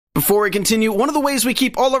Before we continue, one of the ways we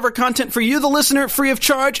keep all of our content for you, the listener, free of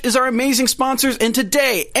charge is our amazing sponsors, and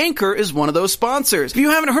today, Anchor is one of those sponsors. If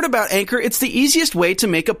you haven't heard about Anchor, it's the easiest way to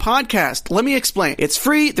make a podcast. Let me explain. It's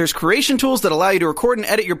free, there's creation tools that allow you to record and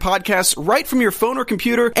edit your podcasts right from your phone or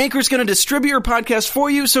computer. Anchor's going to distribute your podcast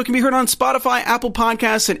for you so it can be heard on Spotify, Apple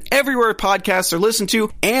Podcasts, and everywhere podcasts are listened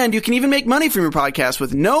to, and you can even make money from your podcast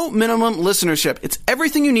with no minimum listenership. It's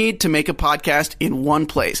everything you need to make a podcast in one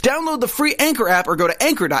place. Download the free Anchor app or go to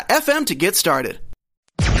anchor.fm to get started.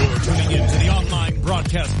 You're tuning into the online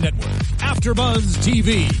broadcast network, AfterBuzz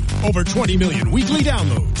TV. Over 20 million weekly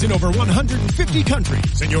downloads in over 150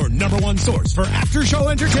 countries, and your number one source for after-show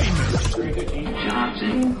entertainment.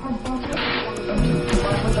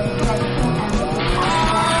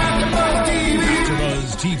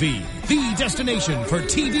 AfterBuzz TV, the destination for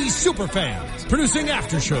TV superfans, producing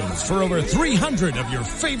aftershows for over 300 of your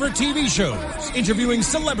favorite TV shows, interviewing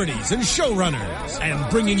celebrities and showrunners, and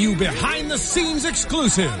bringing you behind-the-scenes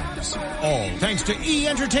exclusives. All thanks to E!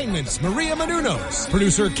 Entertainment's Maria Menounos,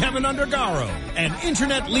 producer Kevin Undergaro, and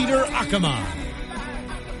internet leader Akaman.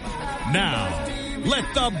 Now, let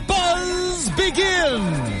the buzz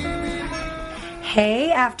begin!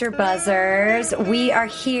 Hey, AfterBuzzers. We are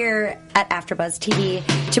here at AfterBuzz TV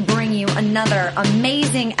to bring you another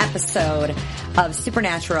amazing episode of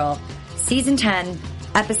Supernatural, Season 10,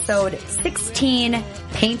 Episode 16,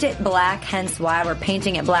 Paint It Black, hence why we're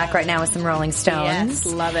painting it black right now with some Rolling Stones. Yes,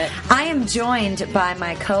 love it. I am joined by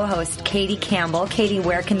my co-host, Katie Campbell. Katie,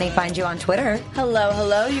 where can they find you on Twitter?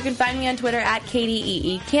 Hello. You can find me on Twitter at Katie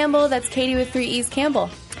E.E. Campbell. That's Katie with 3 E's Campbell.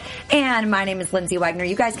 And my name is Lindsay Wegner.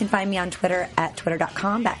 You guys can find me on Twitter at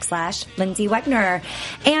twitter.com/Lindsay Wegner.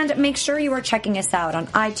 And make sure you are checking us out on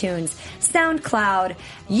iTunes, SoundCloud,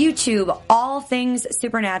 YouTube, all things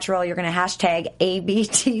Supernatural. You're going to hashtag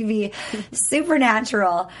ABTV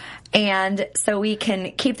Supernatural. And so we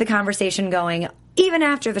can keep the conversation going even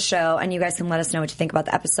after the show. And you guys can let us know what you think about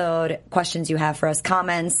the episode, questions you have for us,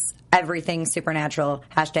 comments, everything Supernatural,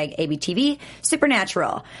 hashtag ABTV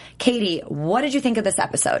Supernatural. Katie, what did you think of this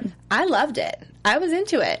episode? I loved it. I was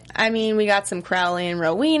into it. I mean, we got some Crowley and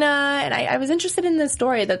Rowena, and I was interested in the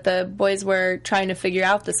story that the boys were trying to figure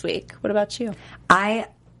out this week. What about you? I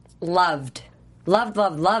loved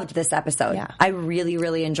this episode. Yeah. I really,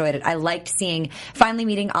 really enjoyed it. I liked finally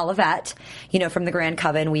meeting Olivette, from the Grand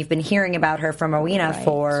Coven. We've been hearing about her from Rowena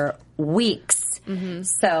for weeks. Mm-hmm.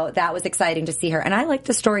 So that was exciting to see her. And I liked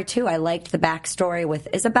the story, too. I liked the backstory with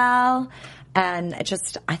Isabel. And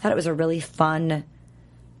I thought it was a really fun,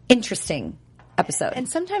 interesting episode. And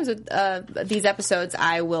sometimes with these episodes,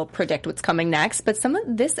 I will predict what's coming next. But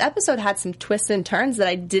this episode had some twists and turns that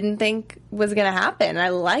I didn't think was going to happen. I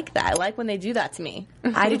like that. I like when they do that to me.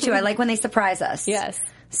 I do, too. I like when they surprise us. Yes.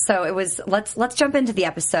 So it was, let's jump into the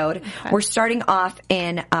episode. Okay. We're starting off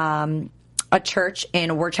in a church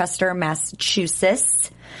in Worcester,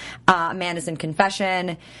 Massachusetts. A man is in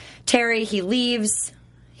confession. Terry, he leaves.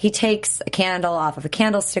 He takes a candle off of a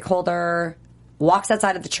candlestick holder, walks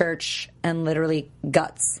outside of the church, and literally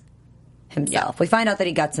guts himself. Yeah. We find out that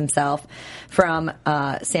he guts himself from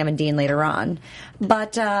Sam and Dean later on.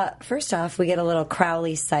 But first off, we get a little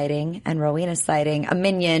Crowley sighting and Rowena sighting. A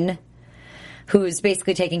minion who's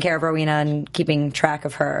basically taking care of Rowena and keeping track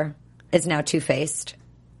of her is now two-faced.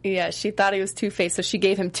 Yeah, she thought he was two-faced, so she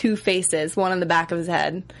gave him two faces, one on the back of his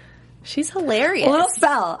head. She's hilarious. A little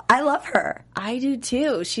spell. I love her. I do,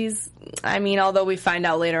 too. Although we find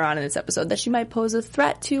out later on in this episode that she might pose a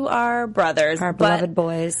threat to our brothers. Our beloved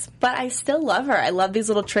boys. But I still love her. I love these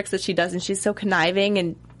little tricks that she does, and she's so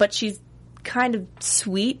conniving, but she's kind of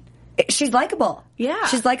sweet. She's likable. Yeah.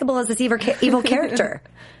 She's likable as this evil character.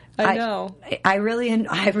 I know. I really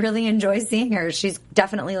enjoy seeing her. She's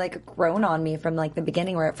definitely grown on me from the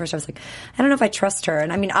beginning, where at first I was like, I don't know if I trust her.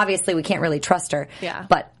 And I mean, obviously we can't really trust her. Yeah.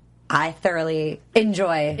 But I thoroughly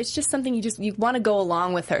enjoy. It's just something you want to go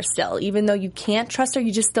along with her still. Even though you can't trust her,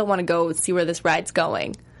 you just still want to go see where this ride's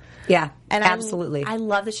going. Yeah, and absolutely. I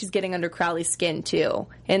love that she's getting under Crowley's skin too.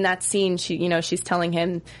 In that scene, she's telling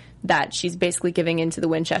him that she's basically giving in to the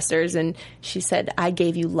Winchesters, and she said, "I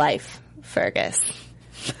gave you life, Fergus."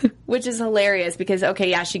 Which is hilarious because,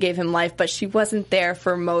 she gave him life, but she wasn't there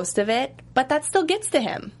for most of it. But that still gets to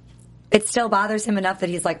him. It still bothers him enough that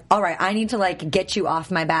he's like, all right, I need to get you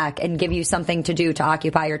off my back and give you something to do to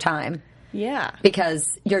occupy your time. Yeah.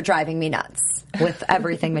 Because you're driving me nuts with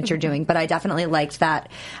everything that you're doing. But I definitely liked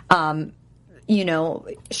that,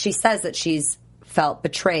 she says that she's felt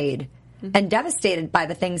betrayed and devastated by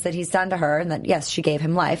the things that he's done to her, and that, yes, she gave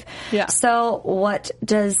him life. Yeah. So what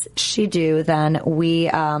does she do then?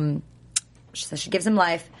 She says she gives him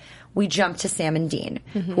life. We jump to Sam and Dean,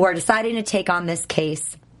 who are deciding to take on this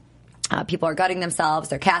case People are gutting themselves.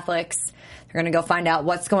 They're Catholics. They're going to go find out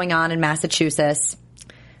what's going on in Massachusetts.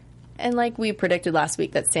 And like we predicted last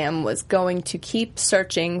week, that Sam was going to keep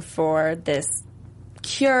searching for this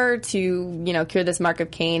cure to, cure this mark of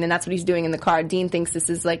Cain, and that's what he's doing in the car. Dean thinks this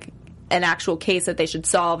is like an actual case that they should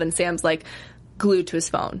solve, and Sam's like glued to his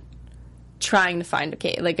phone, trying to find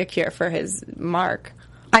a cure for his mark.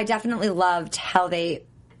 I definitely loved how they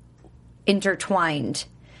intertwined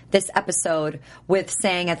this episode with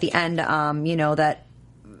saying at the end, that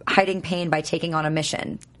hiding pain by taking on a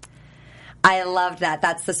mission. I loved that.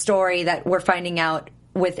 That's the story that we're finding out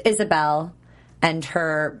with Isabel and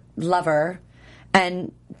her lover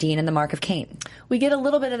and Dean and the Mark of Cain. We get a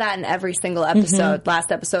little bit of that in every single episode.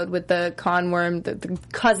 Last episode with the conworm, the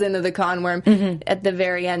cousin of the conworm. At the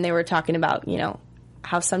very end, they were talking about,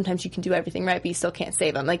 how sometimes you can do everything right, but you still can't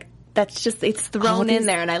save them. Like, that's just, it's thrown in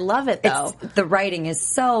there, and I love it, though. The writing is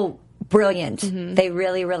so brilliant. They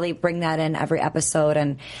really, really bring that in every episode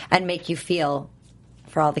and make you feel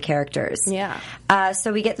for all the characters. Yeah.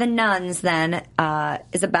 So we get the nuns then,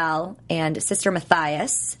 Isabel and Sister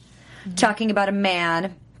Matthias, talking about a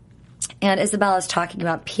man, and Isabel is talking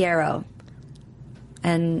about Piero,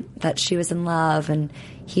 and that she was in love, and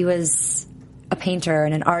he was a painter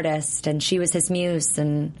and an artist, and she was his muse,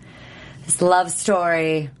 and this love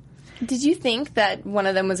story. Did you think that one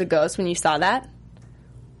of them was a ghost when you saw that?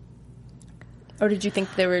 Or did you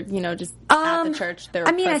think they were, just at the church? They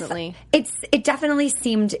were presently. It definitely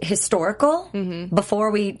seemed historical before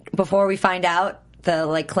we find out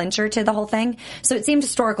the clincher to the whole thing. So it seemed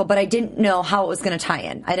historical, but I didn't know how it was going to tie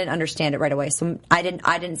in. I didn't understand it right away, so I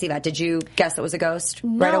didn't see that. Did you guess it was a ghost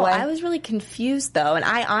right away? No, I was really confused though, and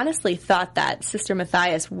I honestly thought that Sister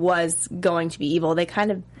Matthias was going to be evil. They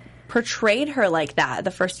kind of portrayed her like that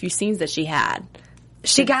the first few scenes that she had.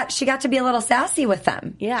 She got to be a little sassy with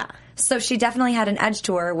them. Yeah. So she definitely had an edge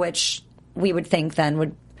to her, which we would think then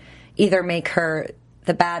would either make her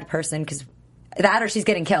the bad person, because that or she's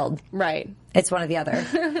getting killed. Right. It's one or the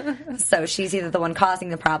other. So she's either the one causing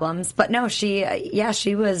the problems. But no, she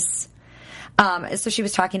was... so she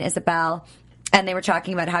was talking to Isabel, and they were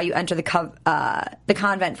talking about how you enter the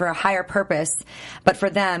convent for a higher purpose, but for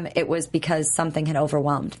them, it was because something had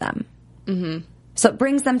overwhelmed them. So it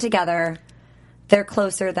brings them together. They're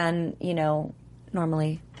closer than,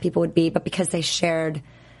 normally people would be, but because they shared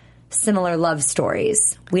similar love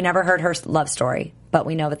stories. We never heard her love story, but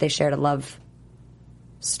we know that they shared a love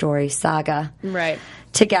story saga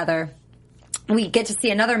together. We get to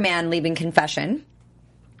see another man leaving confession,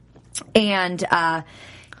 and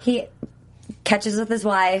he catches with his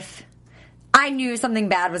wife. I knew something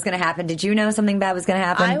bad was going to happen. Did you know something bad was going to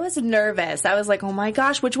happen? I was nervous. I was like, oh my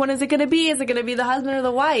gosh, which one is it going to be? Is it going to be the husband or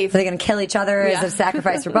the wife? Are they going to kill each other as a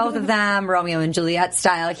sacrifice for both of them? Romeo and Juliet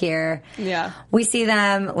style here. Yeah. We see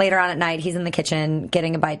them later on at night. He's in the kitchen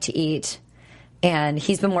getting a bite to eat, and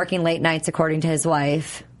he's been working late nights according to his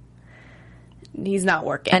wife. He's not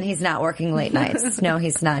working. And he's not working late nights. No,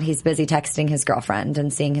 he's not. He's busy texting his girlfriend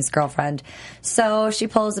and seeing his girlfriend. So she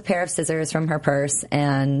pulls a pair of scissors from her purse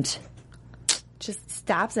and... just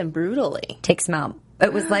stabs him brutally. Takes him out.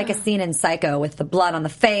 It was like a scene in Psycho with the blood on the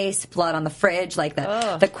face, blood on the fridge, like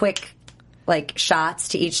the quick shots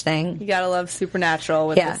to each thing. You gotta love Supernatural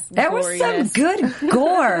with this there was some good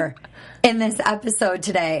gore in this episode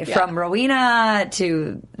today. Yeah. From Rowena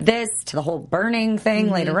to this to the whole burning thing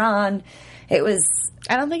later on. It was...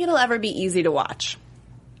 I don't think it'll ever be easy to watch.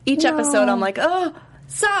 Each episode I'm like, oh,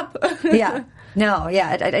 stop. Yeah. No,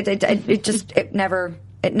 yeah.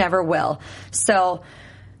 It never will. So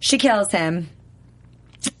she kills him,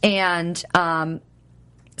 and Sam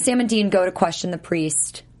and Dean go to question the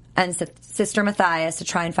priest and Sister Matthias to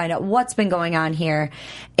try and find out what's been going on here.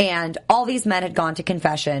 And all these men had gone to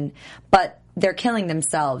confession, but they're killing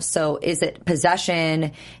themselves. So is it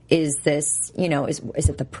possession? Is this, is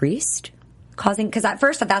it the priest causing? Because at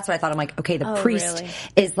first that's what I thought. I'm like, okay, the priest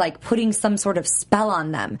is putting some sort of spell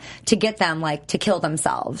on them to get them to kill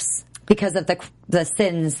themselves because of the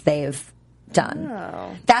sins they've done.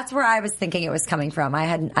 Oh. That's where I was thinking it was coming from.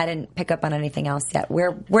 I didn't pick up on anything else yet.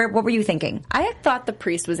 What were you thinking? I had thought the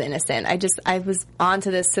priest was innocent. I was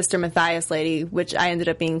onto this Sister Matthias lady, which I ended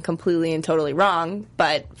up being completely and totally wrong.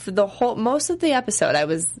 But for most of the episode, I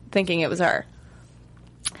was thinking it was her.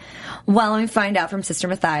 Well, let me find out from Sister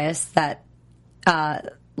Matthias that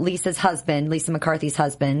Lisa McCarthy's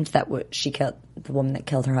husband, she killed, the woman that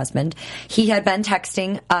killed her husband, he had been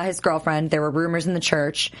texting his girlfriend. There were rumors in the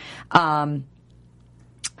church. And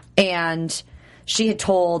she had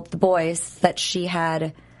told the boys that she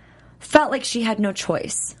had felt like she had no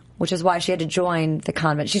choice, which is why she had to join the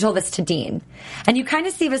convent. She told this to Dean. And you kind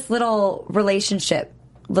of see this little relationship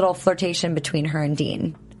little flirtation between her and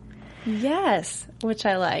Dean. Yes, which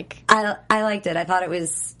I like. I liked it. I thought it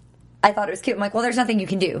was cute. I'm like, well, there's nothing you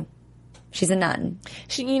can do. She's a nun.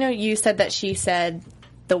 You said that she said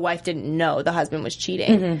the wife didn't know the husband was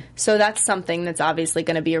cheating. Mm-hmm. So that's something that's obviously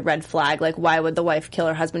going to be a red flag. Like, why would the wife kill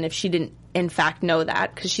her husband if she didn't, in fact, know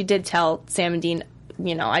that? Because she did tell Sam and Dean,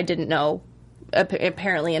 I didn't know,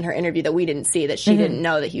 apparently in her interview that we didn't see, that she didn't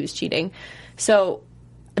know that he was cheating. So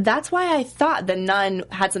that's why I thought the nun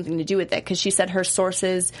had something to do with it, because she said her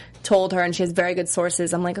sources told her, and she has very good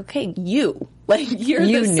sources. I'm like, okay, you're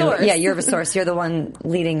the source. Yeah, you're the source. You're the one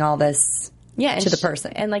leading all this to the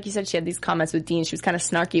person. And like you said, she had these comments with Dean. She was kind of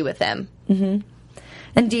snarky with him. Mm-hmm.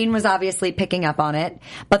 And Dean was obviously picking up on it,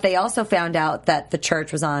 but they also found out that the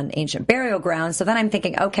church was on ancient burial ground. So then I'm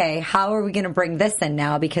thinking, okay, how are we going to bring this in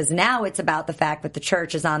now? Because now it's about the fact that the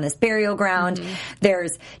church is on this burial ground. Mm-hmm.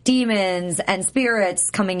 There's demons and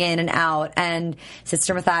spirits coming in and out, and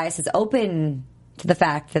Sister Matthias is open to the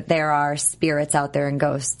fact that there are spirits out there and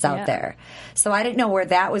ghosts out there. So I didn't know where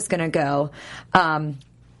that was going to go. And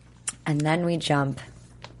then we jump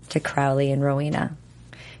to Crowley and Rowena.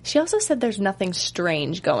 She also said there's nothing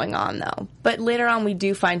strange going on, though. But later on, we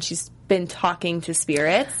do find she's been talking to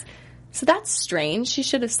spirits. So that's strange. She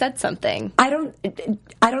should have said something. I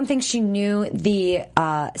don't think she knew the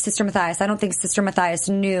Sister Matthias. I don't think Sister Matthias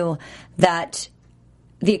knew that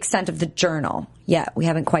the extent of the journal yet. We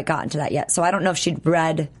haven't quite gotten to that yet. So I don't know if she'd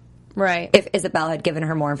read. Right. If Isabel had given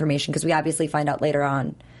her more information, because we obviously find out later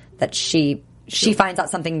on that she finds out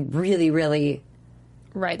something really, really.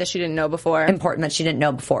 Right, that she didn't know before. Important that she didn't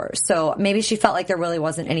know before. So maybe she felt like there really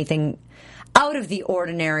wasn't anything out of the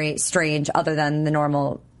ordinary strange other than the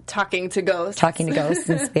normal... Talking to ghosts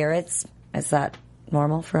and spirits. Is that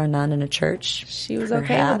normal for a nun in a church? She was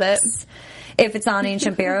okay with it. If it's on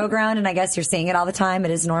ancient burial ground, and I guess you're seeing it all the time,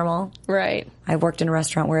 it is normal. Right. I worked in a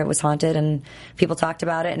restaurant where it was haunted, and people talked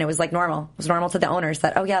about it, and it was like normal. It was normal to the owners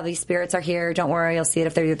that, oh yeah, these spirits are here. Don't worry, you'll see it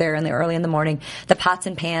if they're there early in the morning. The pots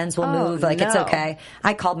and pans will move. Like, it's okay.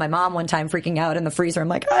 I called my mom one time freaking out in the freezer. I'm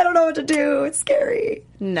like, I don't know what to do. It's scary.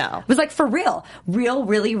 No. It was like for real. Real,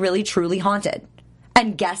 really, really, truly haunted.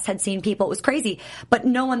 And guests had seen people. It was crazy. But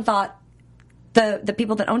no one thought, the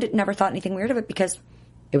people that owned it never thought anything weird of it because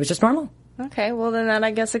it was just normal. Okay, well then that I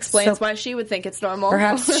guess explains why she would think it's normal.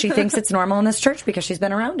 Perhaps she thinks it's normal in this church because she's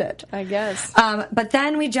been around it. I guess. But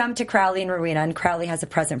then we jump to Crowley and Rowena, and Crowley has a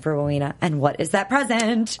present for Rowena. And what is that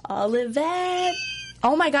present? Olivette.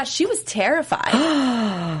 Oh my gosh, she was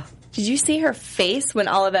terrified. Did you see her face when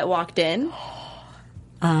Olivette walked in?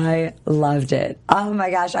 I loved it. Oh my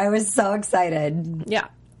gosh, I was so excited. Yeah,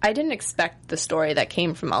 I didn't expect the story that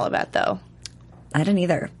came from Olivette, though. I didn't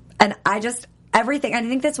either. And everything. I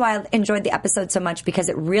think that's why I enjoyed the episode so much, because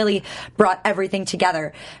it really brought everything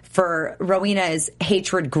together. For Rowena's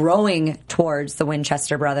hatred growing towards the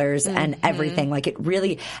Winchester brothers and everything. Like, it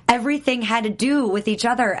really, everything had to do with each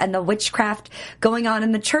other, and the witchcraft going on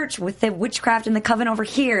in the church with the witchcraft in the coven over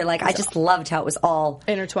here. Like, I just loved how it was all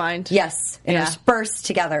intertwined. Yes. Interspersed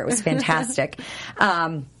together. It was fantastic.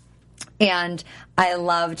 And I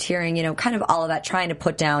loved hearing, kind of all of that, trying to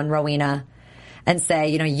put down Rowena and say,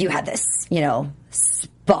 you had this,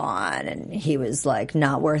 spawn, and he was like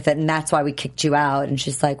not worth it, and that's why we kicked you out. And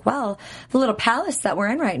she's like, well, the little palace that we're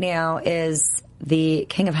in right now is the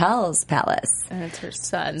King of Hell's palace. And it's her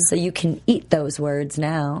son. So you can eat those words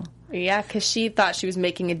now. Yeah, because she thought she was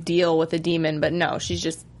making a deal with a demon, but no, she's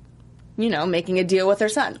just, making a deal with her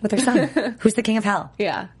son. With her son, who's the King of Hell.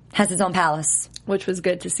 Yeah. Has his own palace. Which was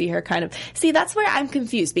good to see her kind of... See, that's where I'm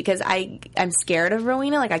confused, because I'm scared of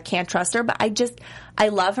Rowena. Like, I can't trust her, but I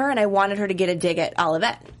love her, and I wanted her to get a dig at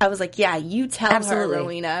Olivette. I was like, yeah, you tell her,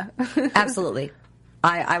 Rowena. Absolutely.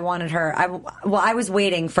 I wanted her... I was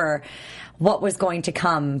waiting for what was going to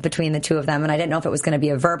come between the two of them, and I didn't know if it was going to be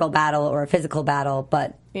a verbal battle or a physical battle,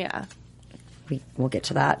 but... Yeah. We'll get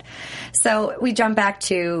to that. So we jump back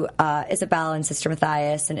to Isabel and Sister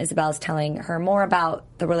Matthias, and Isabel's telling her more about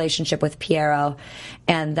the relationship with Piero,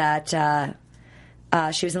 and that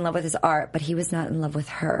she was in love with his art, but he was not in love with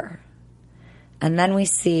her. And then we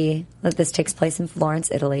see that this takes place in Florence,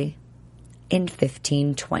 Italy, in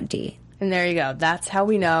 1520. And there you go. That's how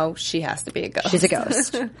we know she has to be a ghost. She's a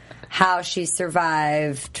ghost. How she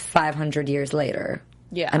survived 500 years later.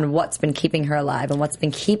 Yeah. And what's been keeping her alive and what's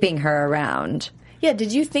been keeping her around. Yeah,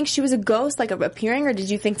 did you think she was a ghost, like appearing, or did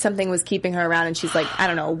you think something was keeping her around and she's like, I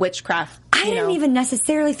don't know, witchcraft? I didn't even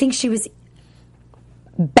necessarily think she was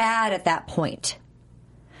bad at that point.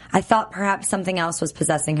 I thought perhaps something else was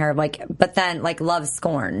possessing her, but then love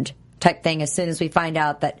scorned type thing. As soon as we find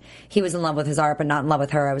out that he was in love with his art but not in love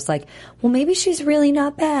with her, I was like, well, maybe she's really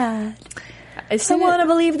not bad. I want to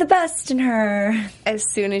believe the best in her. As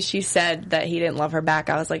soon as she said that he didn't love her back,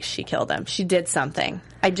 I was like, she killed him. She did something.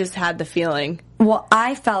 I just had the feeling. Well,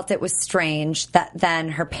 I felt it was strange that then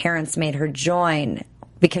her parents made her join,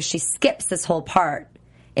 because she skips this whole part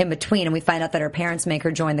in between, and we find out that her parents make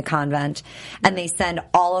her join the convent, and they send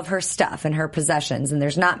all of her stuff and her possessions, and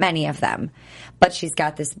there's not many of them, but she's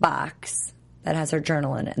got this box that has her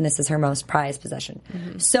journal in it, and this is her most prized possession.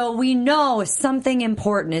 Mm-hmm. So we know something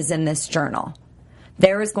important is in this journal.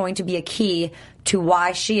 There is going to be a key to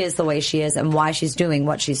why she is the way she is and why she's doing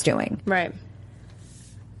what she's doing. Right.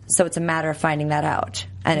 So it's a matter of finding that out.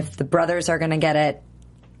 And if the brothers are going to get it,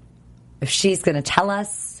 if she's going to tell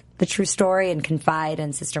us the true story and confide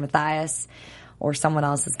in Sister Matthias, or someone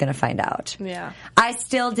else is going to find out. Yeah. I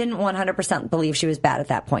still didn't 100% believe she was bad at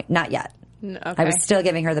that point. Not yet. Okay. I was still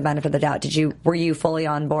giving her the benefit of the doubt. Were you fully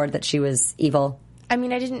on board that she was evil? I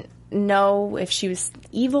mean, I didn't know if she was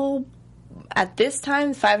evil at this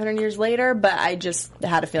time, 500 years later, but I just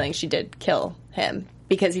had a feeling she did kill him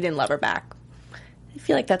because he didn't love her back. I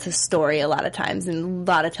feel like that's a story a lot of times in a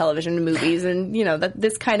lot of television and movies and,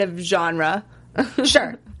 this kind of genre.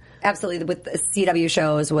 Sure. Absolutely. With the CW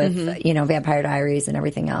shows, with, Vampire Diaries and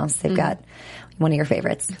everything else. They've got one of your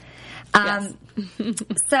favorites. Yes.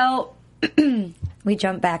 So we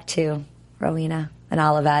jump back to Rowena and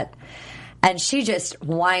Olivet, and she just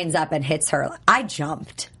winds up and hits her. I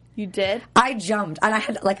jumped. You did? I jumped, and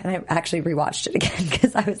I actually rewatched it again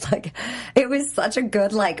because I was like, it was such a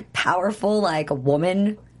good, powerful,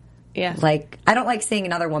 woman. Yeah. I don't like seeing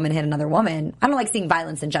another woman hit another woman. I don't like seeing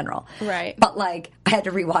violence in general. Right. But, I had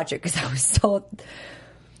to rewatch it because I was so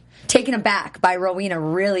taken aback by Rowena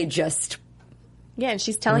really just... Yeah, and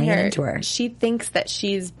she's telling her she thinks that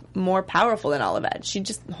she's more powerful than Olivet. She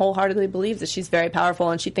just wholeheartedly believes that she's very powerful,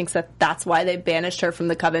 and she thinks that that's why they banished her from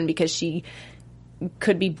the coven, because she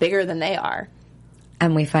could be bigger than they are.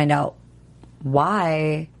 And we find out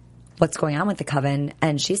what's going on with the coven,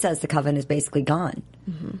 and she says the coven is basically gone.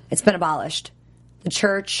 Mm-hmm. It's been abolished. The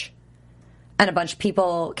church and a bunch of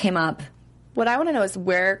people came up. What I want to know is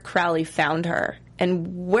where Crowley found her,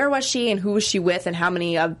 and where was she, and who was she with, and how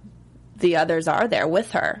many of the others are there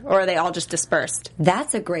with her, or are they all just dispersed?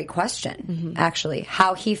 That's a great question, actually.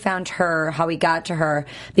 How he found her, how he got to her,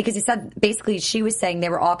 because he said basically she was saying they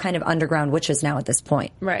were all kind of underground witches now at this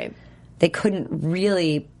point. Right. They couldn't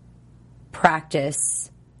really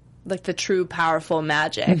practice the true powerful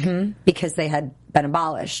magic because they had been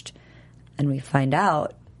abolished. And we find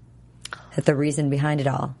out that the reason behind it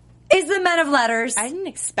all is the men of letters. I didn't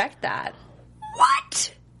expect that.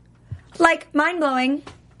 What? Mind-blowing.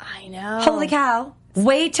 I know. Holy cow.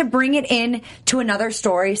 Way to bring it in to another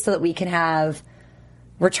story so that we can have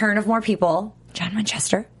return of more people. John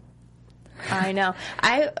Winchester. I know.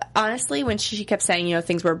 I honestly, when she kept saying,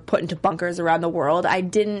 things were put into bunkers around the world, I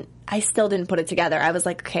still didn't put it together. I was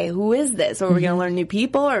like, okay, who is this? Are we going to learn new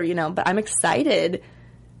people? Or, but I'm excited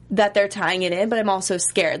that they're tying it in, but I'm also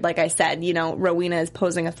scared. Like I said, Rowena is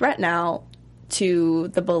posing a threat now to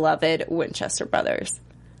the beloved Winchester brothers.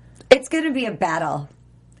 It's going to be a battle.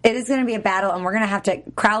 It is going to be a battle,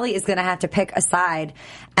 and Crowley is going to have to pick a side.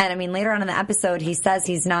 And, later on in the episode, he says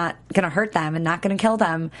he's not going to hurt them and not going to kill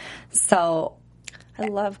them. So... I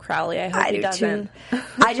love Crowley. I hope he doesn't.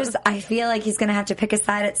 I feel like he's going to have to pick a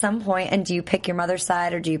side at some point. And do you pick your mother's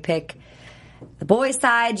side, or do you pick the boy's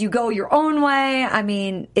side? Do you go your own way?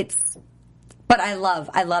 But I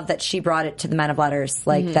love that she brought it to the men of letters.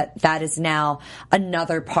 That is now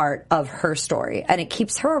another part of her story. And it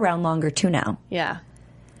keeps her around longer, too, now. Yeah.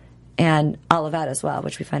 And Olivet as well,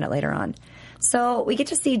 which we find out later on. So we get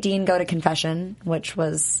to see Dean go to confession, which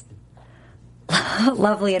was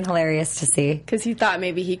lovely and hilarious to see. Because he thought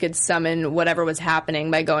maybe he could summon whatever was happening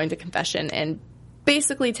by going to confession and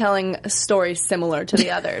basically telling a story similar to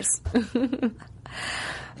the others.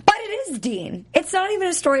 But it is Dean. It's not even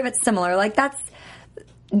a story that's similar. That's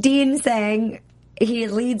Dean saying he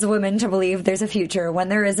leads women to believe there's a future when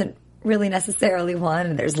there isn't really necessarily one,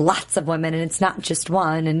 and there's lots of women, and it's not just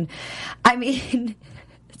one. And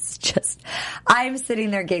it's just, I'm sitting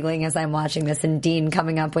there giggling as I'm watching this, and Dean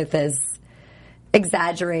coming up with this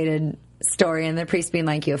exaggerated story, and the priest being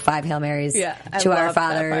like, you have 5 Hail Marys to our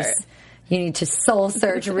fathers. You need to soul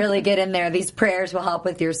search, really get in there. These prayers will help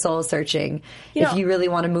with your soul searching if you really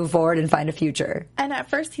want to move forward and find a future. And at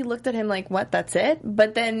first he looked at him like, what, that's it?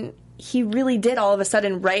 But then he really did all of a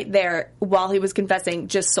sudden right there while he was confessing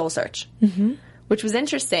just soul search, which was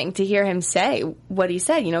interesting to hear him say what he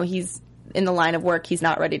said. He's in the line of work. He's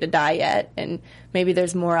not ready to die yet. And maybe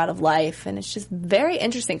there's more out of life. And it's just very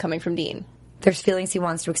interesting coming from Dean. There's feelings he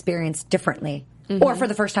wants to experience differently or for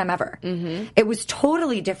the first time ever. It was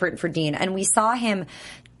totally different for Dean. And we saw him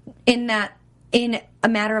in a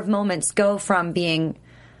matter of moments go from being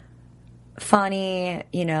funny,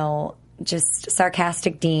 just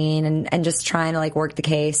sarcastic Dean and just trying to like work the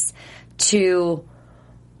case to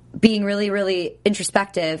being really, really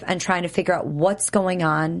introspective and trying to figure out what's going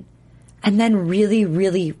on and then really,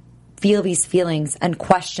 really feel these feelings and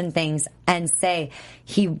question things and say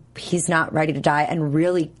he's not ready to die and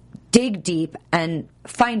really dig deep and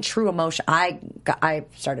find true emotion. I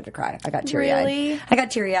started to cry. I got teary-eyed. Really? I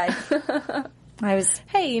got teary-eyed.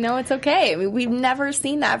 Hey, it's okay. I mean, we've never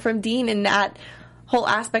seen that from Dean in that whole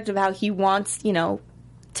aspect of how he wants,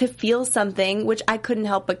 to feel something, which I couldn't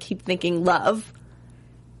help but keep thinking love.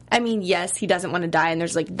 I mean, yes, he doesn't want to die, and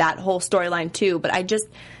there's like that whole storyline too, but I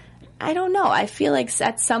don't know. I feel like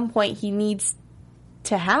at some point he needs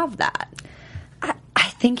to have that. I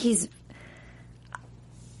think he's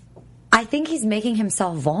making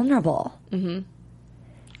himself vulnerable. And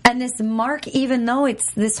this mark, even though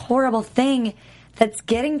it's this horrible thing that's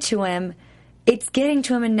getting to him, it's getting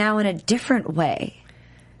to him now in a different way.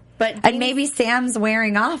 And maybe Sam's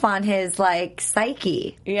wearing off on his,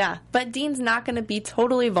 psyche. Yeah. But Dean's not going to be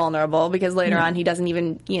totally vulnerable because later on he doesn't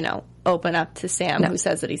even, open up to Sam, who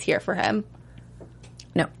says that he's here for him.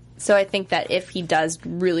 No. So I think that if he does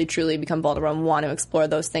really, truly become vulnerable and want to explore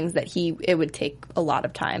those things, that it would take a lot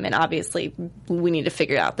of time. And obviously we need to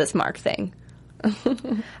figure out this Mark thing.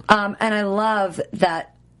 And I love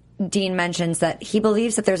that Dean mentions that he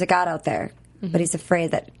believes that there's a God out there, but he's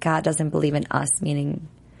afraid that God doesn't believe in us, meaning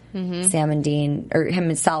Sam and Dean, or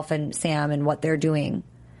himself and Sam and what they're doing.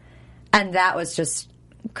 And that was just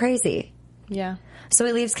crazy. Yeah. So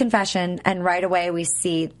he leaves confession, and right away we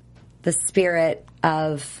see the spirit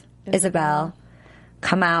of Isabel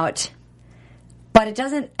come out, but it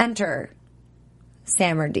doesn't enter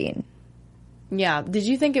Sam or Dean. Yeah. Did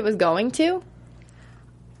you think it was going to?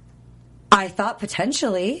 I thought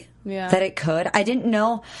potentially that it could. I don't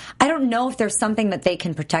know if there's something that they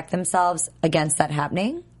can protect themselves against that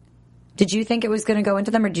happening. Did you think it was going to go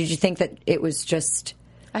into them, or did you think that it was just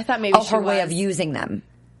I thought maybe her way of using them?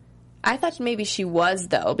 I thought maybe she was,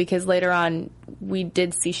 though, because later on we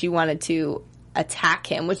did see she wanted to attack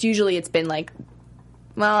him, which usually it's been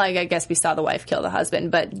I guess we saw the wife kill the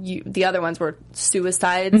husband, but the other ones were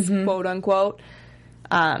suicides, quote unquote.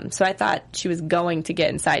 So I thought she was going to get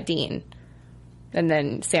inside Dean, and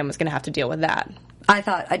then Sam was going to have to deal with that. I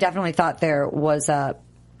definitely thought there was a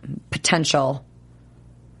potential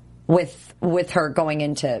with her going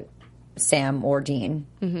into Sam or Dean.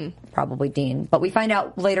 Probably Dean. But we find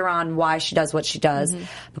out later on why she does what she does.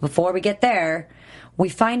 But before we get there, we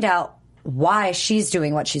find out why she's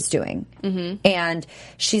doing what she's doing. And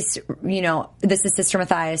she's, this is Sister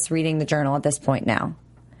Matthias reading the journal at this point now.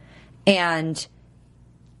 And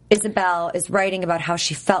Isabel is writing about how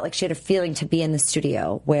she felt like she had a feeling to be in the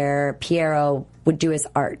studio where Piero would do his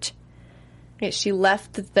art. Yeah, she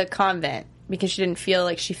left the convent because she didn't feel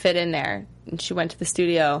like she fit in there. And she went to the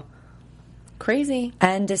studio. Crazy.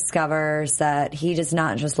 And discovers that he does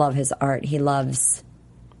not just love his art. He loves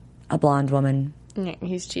a blonde woman. Yeah,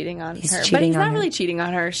 he's cheating on her. But he's not really cheating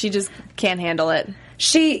on her. She just can't handle it.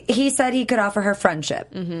 He said he could offer her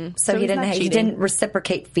friendship. So he didn't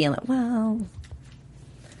reciprocate feeling. Well,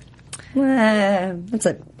 it's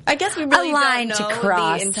I guess we really a line don't know to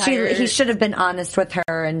cross. He should have been honest with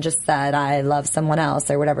her and just said, I love someone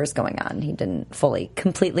else, or whatever's going on. He didn't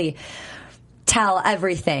completely tell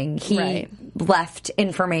everything. He left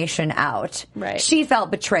information out. Right. She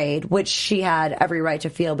felt betrayed, which she had every right to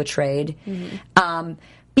feel betrayed.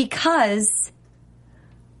 Because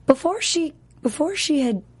before she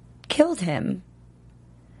had killed him,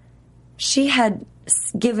 she had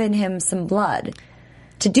given him some blood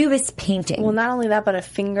to do his painting. Well, not only that, but a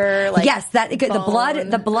finger. Yes,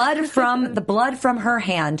 the blood from her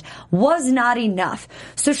hand was not enough.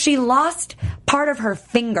 So she lost part of her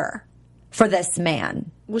finger for this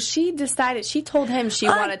man. Well, she told him she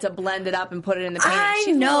wanted to blend it up and put it in the painting.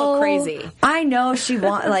 She's a little crazy. I know she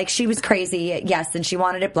she was crazy, yes, and she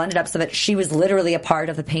wanted it blended up so that she was literally a part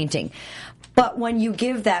of the painting. But when you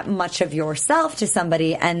give that much of yourself to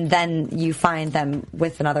somebody and then you find them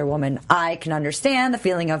with another woman, I can understand the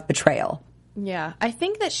feeling of betrayal. Yeah. I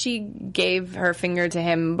think that she gave her finger to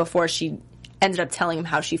him before she ended up telling him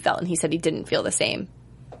how she felt, and he said he didn't feel the same.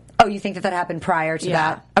 Oh, you think that happened prior to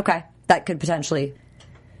that? Okay. That could potentially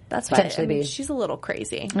be. She's a little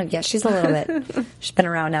crazy. Oh, yeah, she's a little bit. She's been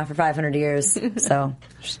around now for 500 years, so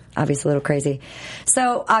she's obviously a little crazy.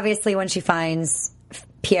 So obviously when she finds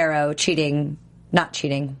Piero not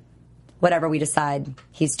cheating, whatever we decide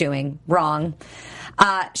he's doing wrong,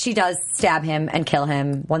 She does stab him and kill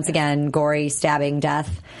him. Once again, gory stabbing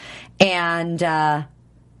death. And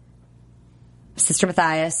Sister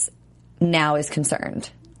Matthias now is concerned.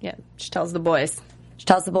 Yeah, she tells the boys.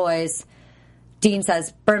 Dean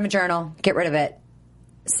says, burn the journal, get rid of it.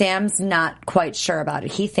 Sam's not quite sure about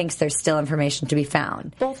it. He thinks there's still information to be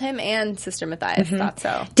found. Both him and Sister Matthias thought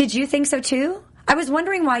so. Did you think so too? I was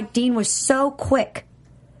wondering why Dean was so quick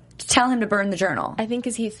to tell him to burn the journal. I think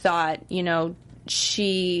because he thought,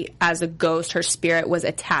 she, as a ghost, her spirit was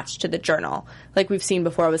attached to the journal. Like we've seen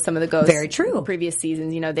before with some of the ghosts. Very true. In previous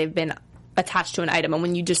seasons, they've been attached to an item, and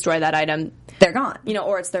when you destroy that item, they're gone.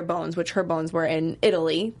 Or it's their bones, which her bones were in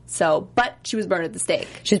Italy. So, but she was burned at the stake.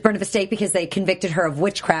 She was burned at the stake because they convicted her of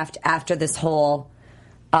witchcraft after this whole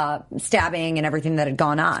stabbing and everything that had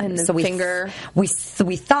gone on. And the so finger. We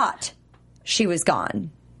thought she was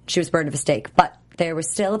gone. She was burned at the stake, but there was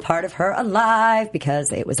still a part of her alive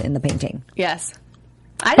because it was in the painting. Yes.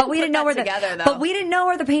 But we didn't know where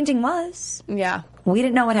the painting was. Yeah. We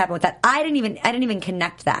didn't know what happened with that. I didn't even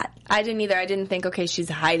connect that. I didn't either. I didn't think, okay, she's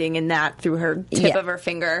hiding in that through her tip of her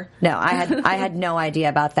finger. No, I had no idea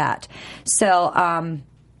about that. So,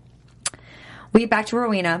 we get back to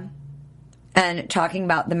Rowena and talking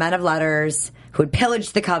about the men of letters who had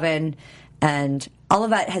pillaged the coven, and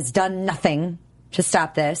Olivet has done nothing to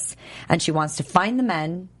stop this, and she wants to find the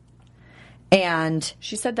men. And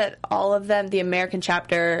she said that all of them, the American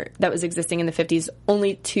chapter that was existing in the 50s,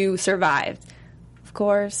 only 2 survived. Of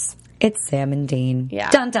course. It's Sam and Dean. Yeah.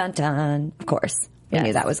 Dun, dun, dun. Of course. We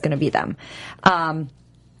knew that was going to be them. And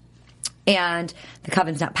the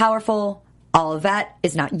coven's not powerful. All of that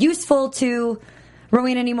is not useful to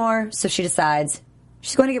Rowena anymore. So she decides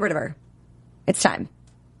she's going to get rid of her. It's time.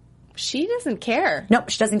 She doesn't care. Nope,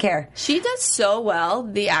 she doesn't care. She does so well,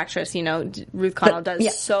 the actress, Ruth Connell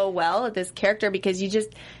does so well at this character because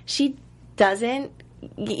she's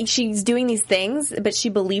doing these things, but she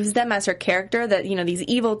believes them as her character, that, these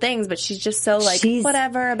evil things, but she's just so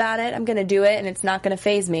whatever about it, I'm going to do it and it's not going to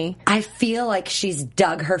faze me. I feel like she's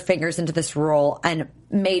dug her fingers into this role and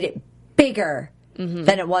made it bigger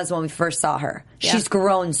than it was when we first saw her. Yeah. She's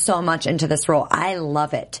grown so much into this role. I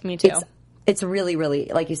love it. Me too. It's really, really,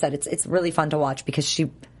 like you said, it's really fun to watch because she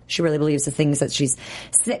really believes the things that she's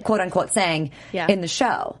quote unquote saying in the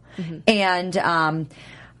show. Mm-hmm. And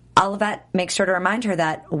Olivet makes sure to remind her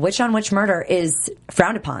that witch on witch murder is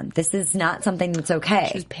frowned upon. This is not something that's okay.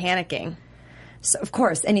 She's panicking. So of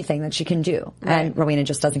course, anything that she can do. Right. And Rowena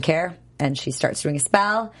just doesn't care. And she starts doing a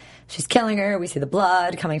spell. She's killing her. We see the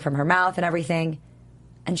blood coming from her mouth and everything.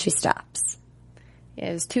 And she stops.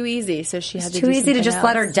 Yeah, it was too easy, so she had to do something else. Too easy to just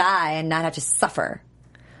let her else. die and not have to suffer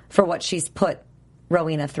for what she's put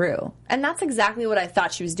Rowena through. And that's exactly what I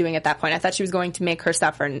thought she was doing at that point. I thought she was going to make her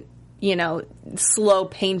suffer, slow,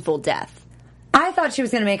 painful death. I thought she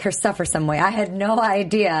was going to make her suffer some way. I had no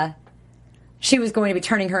idea she was going to be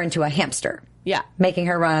turning her into a hamster. Yeah. Making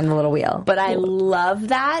her run on the little wheel. But I love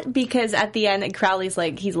that because at the end, Crowley's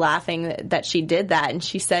he's laughing that she did that. And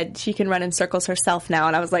she said she can run in circles herself now.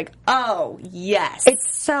 And I was like, oh, yes.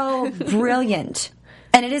 It's so brilliant.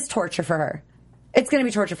 And it is torture for her. It's going to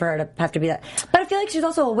be torture for her to have to be that. But I feel like she's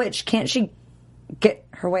also a witch. Can't she get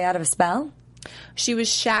her way out of a spell? She was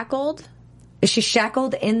shackled. Is she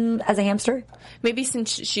shackled in as a hamster? Maybe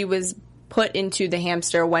since she was put into the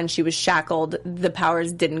hamster when she was shackled, the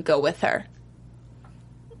powers didn't go with her.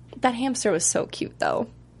 That hamster was so cute, though.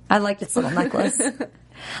 I liked its little necklace.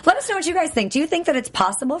 Let us know what you guys think. Do you think that it's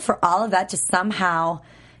possible for Olivet to somehow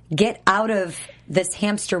get out of this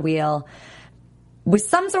hamster wheel with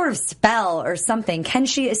some sort of spell or something? Can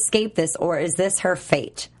she escape this, or is this her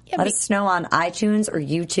fate? Yeah, Let us know on iTunes or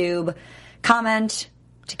YouTube. Comment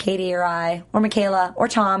to Katie or I or Michaela or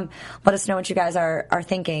Tom. Let us know what you guys are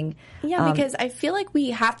thinking. Yeah, because I feel like we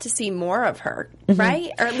have to see more of her,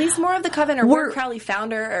 right? Or at least more of the coven, or where Crowley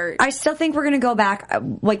found her. Or I still think we're going to go back,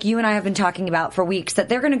 like you and I have been talking about for weeks, that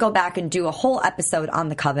they're going to go back and do a whole episode on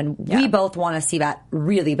the coven. Yeah. We both want to see that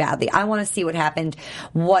really badly. I want to see what happened,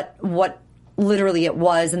 what literally it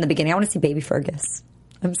was in the beginning. I want to see Baby Fergus.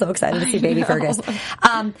 I'm so excited to see Baby Fergus.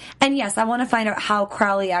 And yes, I want to find out how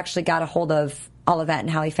Crowley actually got a hold of Olivet and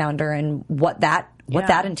how he found her and what that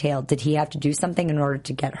entailed. Did he have to do something in order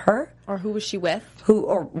to get her? Or who was she with?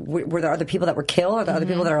 Or were there other people that were killed? Or there other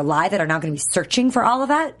people that are alive that are now going to be searching for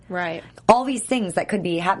Olivet? Right. All these things that could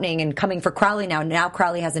be happening and coming for Crowley now. Now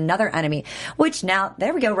Crowley has another enemy, which now,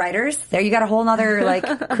 there we go, writers. There you got a whole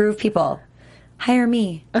other crew of people. Hire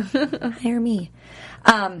me. Hire me.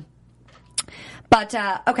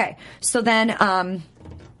 Okay. So then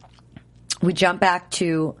we jump back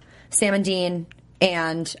to Sam and Dean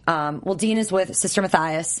And, Dean is with Sister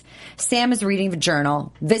Matthias. Sam is reading the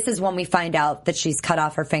journal. This is when we find out that she's cut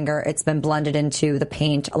off her finger. It's been blended into the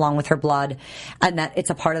paint along with her blood, and that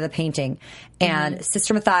it's a part of the painting. And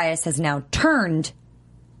Sister Matthias has now turned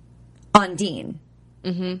on Dean.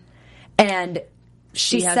 Mm-hmm. And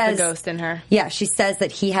she has says, the ghost in her. Yeah, she says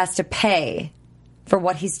that he has to pay for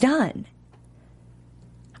what he's done.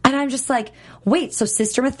 And I'm just like, wait, so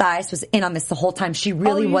Sister Matthias was in on this the whole time. She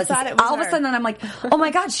really was. Thought it was all her. of a sudden, I'm like, oh my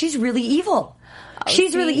God, she's really evil.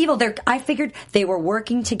 She's really evil. I figured they were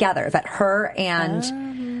working together, that her and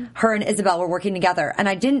Isabel were working together. And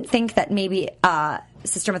I didn't think that maybe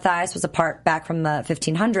Sister Matthias was a part back from the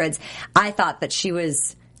 1500s. I thought that she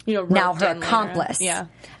was now her accomplice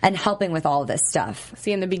and helping with all of this stuff.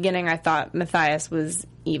 See, in the beginning, I thought Matthias was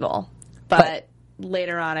evil. But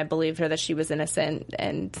later on, I believed her that she was innocent.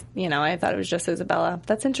 And, I thought it was just Isabella.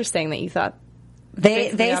 That's interesting that you thought.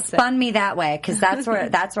 They spun me that way, because that's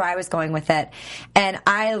where I was going with it. And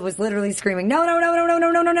I was literally screaming, no, no, no, no, no,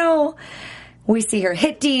 no, no, no, no. We see her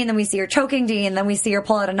hit Dean, then we see her choking Dean, and then we see her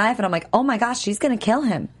pull out a knife, and I'm like, oh my gosh, she's going to kill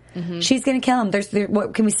him. Mm-hmm. She's going to kill him.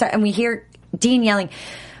 What can we start? And we hear Dean yelling,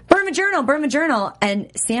 burn the journal, burn the journal.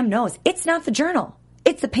 And Sam knows it's not the journal.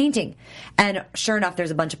 It's the painting. And sure enough,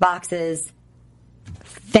 there's a bunch of boxes.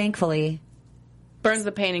 Thankfully. Burns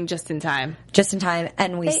the painting just in time. Just in time.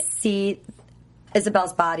 And we see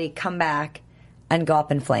Isabel's body come back and go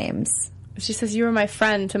up in flames. She says, you were my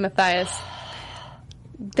friend, to Matthias.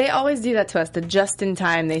 They always do that to us. The just in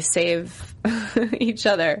time, they save each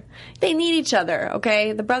other. They need each other,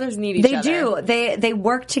 okay? The brothers need each other. They do. They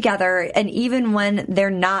work together, and even when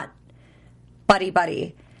they're not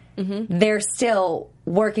buddy-buddy, they're still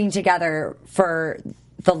working together for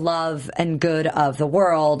the love and good of the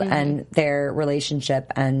world and their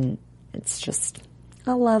relationship, and it's just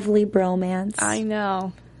a lovely bromance. I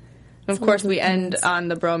know. Of course, we end on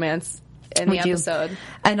the bromance in the episode.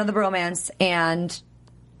 End on the bromance, and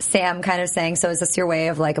Sam kind of saying, so is this your way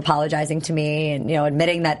of apologizing to me and,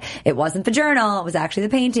 admitting that it wasn't the journal, it was actually the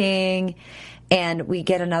painting. And we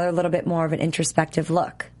get another little bit more of an introspective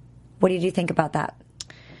look. What did you think about that?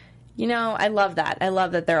 I love that. I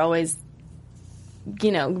love that they're always,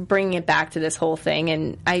 bringing it back to this whole thing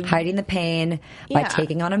and hiding the pain by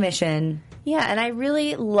taking on a mission. Yeah. And I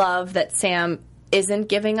really love that Sam isn't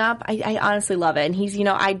giving up. I honestly love it. And he's,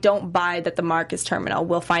 I don't buy that the mark is terminal.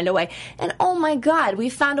 We'll find a way. And oh my God, we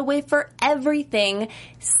found a way for everything.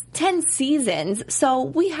 10 seasons. So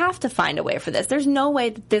we have to find a way for this. There's no way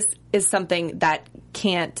that this is something that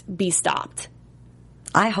can't be stopped.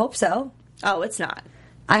 I hope so. Oh, it's not.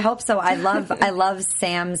 I hope so. I love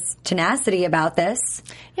Sam's tenacity about this.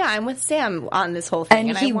 Yeah, I'm with Sam on this whole thing.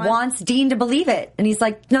 And he wants Dean to believe it. And he's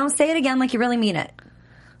like, no, say it again like you really mean it.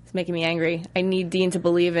 It's making me angry. I need Dean to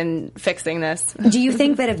believe in fixing this. Do you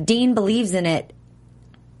think that if Dean believes in it,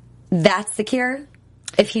 that's the cure?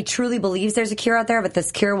 If he truly believes there's a cure out there, but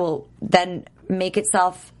this cure will then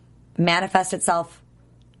manifest itself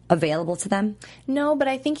available to them? No, but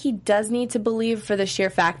I think he does need to believe for the sheer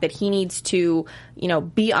fact that he needs to,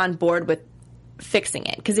 be on board with fixing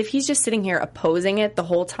it. Because if he's just sitting here opposing it the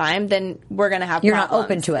whole time, then we're going to have You're problems. not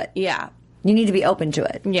open to it. Yeah. You need to be open to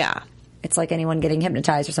it. Yeah. It's like anyone getting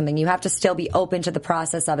hypnotized or something. You have to still be open to the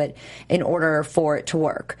process of it in order for it to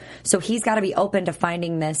work. So he's got to be open to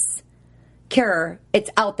finding this cure.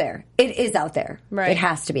 It's out there. It is out there. Right. It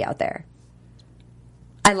has to be out there.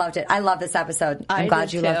 I loved it. I love this episode. I'm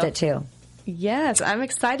glad you loved it too. Yes, I'm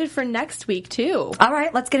excited for next week too. All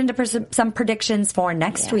right, let's get into some predictions for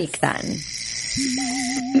next week then.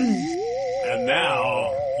 And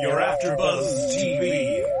now, your AfterBuzz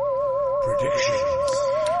TV predictions.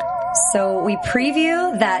 So we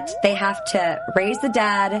preview that they have to raise the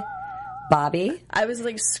dad, Bobby. I was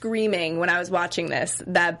screaming when I was watching this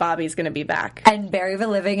that Bobby's going to be back. And bury the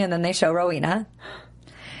living, and then they show Rowena.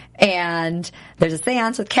 And there's a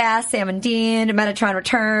seance with Cass, Sam and Dean. Metatron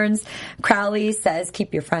returns. Crowley says,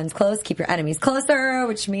 keep your friends close, keep your enemies closer,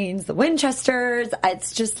 which means the Winchesters.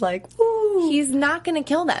 It's just woo. He's not going to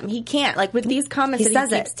kill them. He can't. With these comments he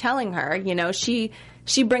keeps telling her,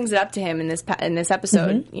 she brings it up to him in this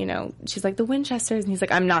episode. Mm-hmm. She's like, the Winchesters. And he's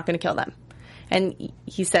like, I'm not going to kill them. And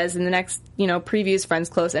he says in the next, previews, friends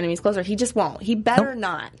close, enemies closer. He just won't. He better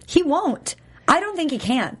not. He won't. I don't think he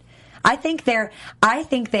can. I think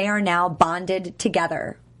they are now bonded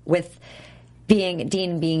together with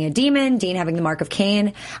Dean being a demon, Dean having the mark of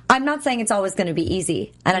Cain. I'm not saying it's always going to be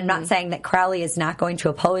easy. And I'm not saying that Crowley is not going to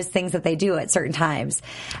oppose things that they do at certain times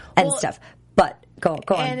and stuff. But go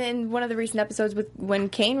on. And in one of the recent episodes when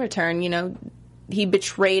Cain returned, he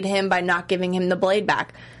betrayed him by not giving him the blade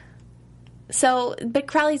back. So, but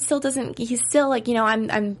Crowley still doesn't, he's still like,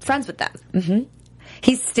 I'm friends with them. Mm-hmm.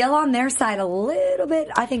 He's still on their side a little bit,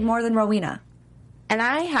 I think, more than Rowena. And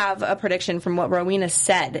I have a prediction from what Rowena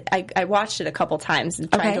said. I watched it a couple times and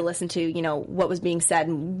trying to listen to, what was being said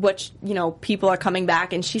and which, people are coming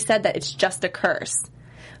back. And she said that it's just a curse.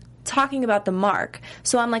 Talking about the mark.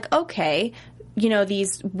 So I'm like, okay,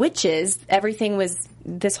 these witches,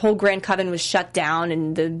 this whole Grand Coven was shut down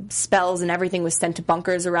and the spells and everything was sent to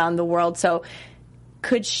bunkers around the world. So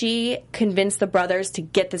could she convince the brothers to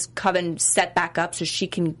get this coven set back up so she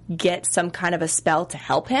can get some kind of a spell to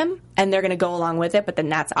help him? And they're going to go along with it, but then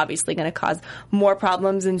that's obviously going to cause more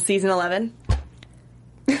problems in season 11.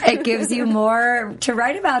 It gives you more to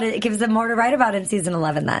write about it. It gives them more to write about in season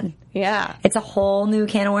 11 then. Yeah. It's a whole new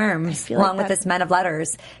can of worms, along with this Men of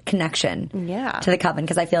Letters connection to the coven,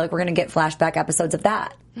 because I feel like we're going to get flashback episodes of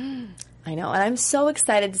that. I know, and I'm so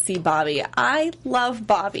excited to see Bobby. I love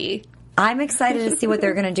Bobby. I'm excited to see what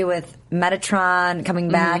they're going to do with Metatron coming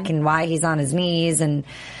back and why he's on his knees, and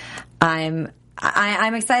I'm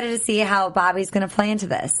excited to see how Bobby's going to play into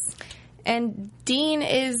this. And Dean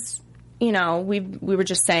is, we were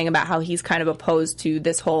just saying about how he's kind of opposed to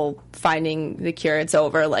this whole finding the cure, it's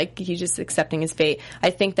over, like he's just accepting his fate. I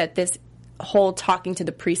think that this whole talking to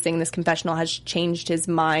the priest thing, this confessional, has changed his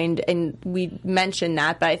mind, and we mentioned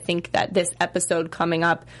that, but I think that this episode coming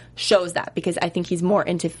up shows that, because I think he's more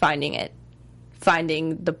into finding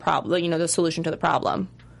the problem, the solution to the problem.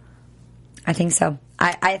 I think so.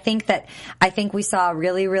 I think we saw a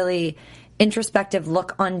really, really introspective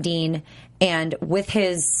look on Dean, and with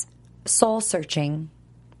his soul searching,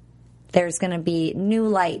 there's going to be new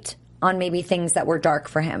light on maybe things that were dark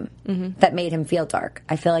for him, that made him feel dark.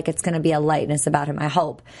 I feel like it's going to be a lightness about him, I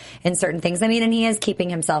hope, in certain things. I mean, and he is keeping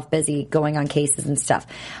himself busy going on cases and stuff.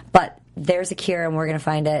 But there's a cure, and we're going to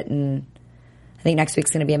find it, and I think next week's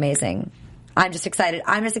going to be amazing. I'm just excited.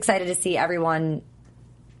 I'm just excited to see everyone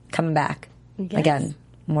coming back again.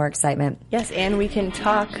 More excitement. Yes, and we can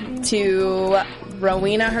talk to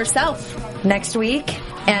Rowena herself next week,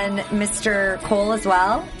 and Mr. Cole as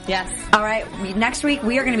well. Yes. All right. Next week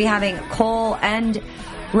we are going to be having Cole and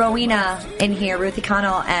Rowena in here, Ruthie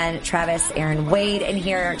Connell and Travis Aaron Wade in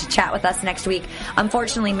here to chat with us next week.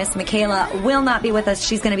 Unfortunately, Miss Michaela will not be with us.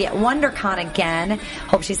 She's going to be at WonderCon again.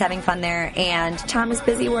 Hope she's having fun there. And Tom is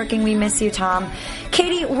busy working. We miss you, Tom.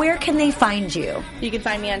 Katie, where can they find you? You can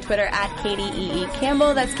find me on Twitter at Katie E.E.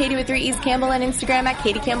 Campbell. That's Katie with 3 E's Campbell, and Instagram at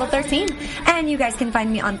Katie Campbell 13. And you guys can find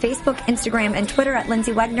me on Facebook, Instagram, and Twitter at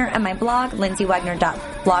Lindsay Wegner, and my blog,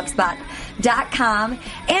 lindsaywegner.blogspot.com.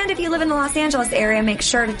 And if you live in the Los Angeles area, make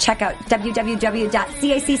sure to check out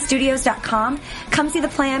www.cacstudios.com. Come see the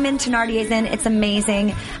play I'm in, Thenardier's in. It's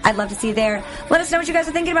amazing. I'd love to see you there. Let us know what you guys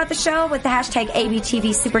are thinking about the show with the hashtag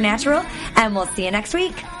ABTV Supernatural, and we'll see you next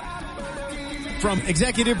week. From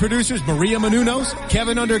executive producers Maria Menounos,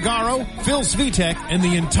 Kevin Undergaro, Phil Svitek, and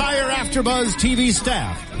the entire AfterBuzz TV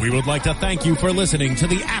staff, we would like to thank you for listening to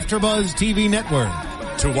the AfterBuzz TV network.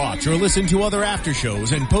 To watch or listen to other after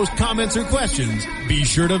shows and post comments or questions, be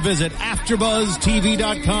sure to visit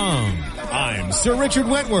AfterBuzzTV.com. I'm Sir Richard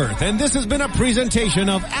Wentworth, and this has been a presentation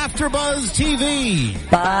of AfterBuzz TV.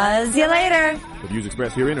 Buzz you later. The views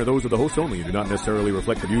expressed herein are those of the hosts only and do not necessarily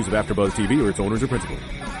reflect the views of AfterBuzz TV or its owners or principals.